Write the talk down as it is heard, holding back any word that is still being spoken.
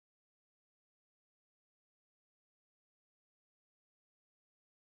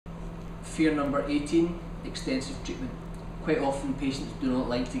Fear number 18, extensive treatment. Quite often patients do not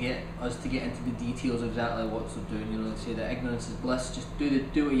like to get into the details of exactly what they're doing. You know, they say that ignorance is bliss. Just do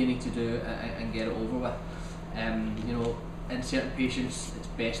what you need to do and get it over with. You know, in certain patients, it's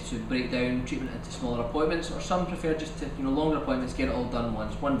best to break down treatment into smaller appointments, or some prefer just to, you know, longer appointments, get it all done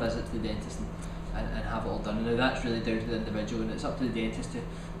once, one visit to the dentist and have it all done. Now that's really down to the individual, and it's up to the dentist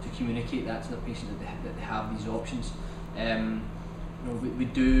to communicate that to the patient that they have these options. You know, we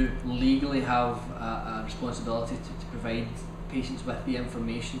do legally have a responsibility to provide patients with the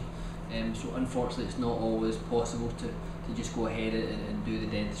information, so unfortunately it's not always possible to just go ahead and do the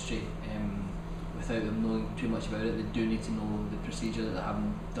dentistry without them knowing too much about it. They do need to know the procedure that they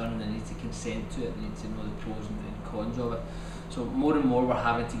haven't done, and they need to consent to it, they need to know the pros and cons of it. So more and more we're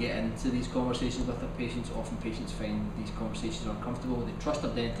having to get into these conversations with our patients. Often patients find these conversations uncomfortable. They trust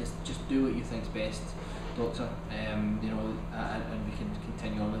their dentist, just do what you think's best, doctor, you know, and we can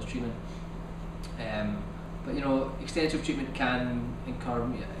continue on with treatment. But you know, extensive treatment can incur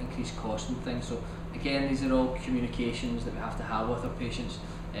increased costs and things. So again, these are all communications that we have to have with our patients.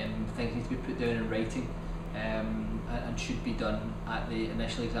 Things need to be put down in writing, and should be done at the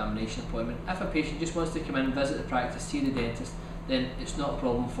initial examination appointment. If a patient just wants to come in, visit the practice, see the dentist, then it's not a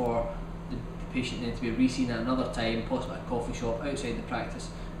problem for the patient then to be re-seen at another time, possibly at a coffee shop outside the practice,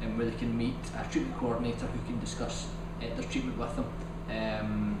 where they can meet a treatment coordinator who can discuss their treatment with them,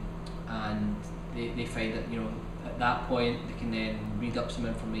 and they find that, you know, at that point they can then read up some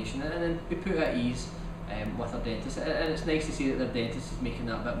information and then be put at ease with their dentist. And it's nice to see that their dentist is making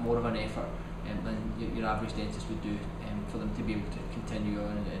that bit more of an effort than your average dentist would do, for them to be able to continue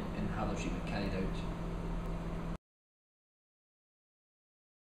on and have their treatment carried out.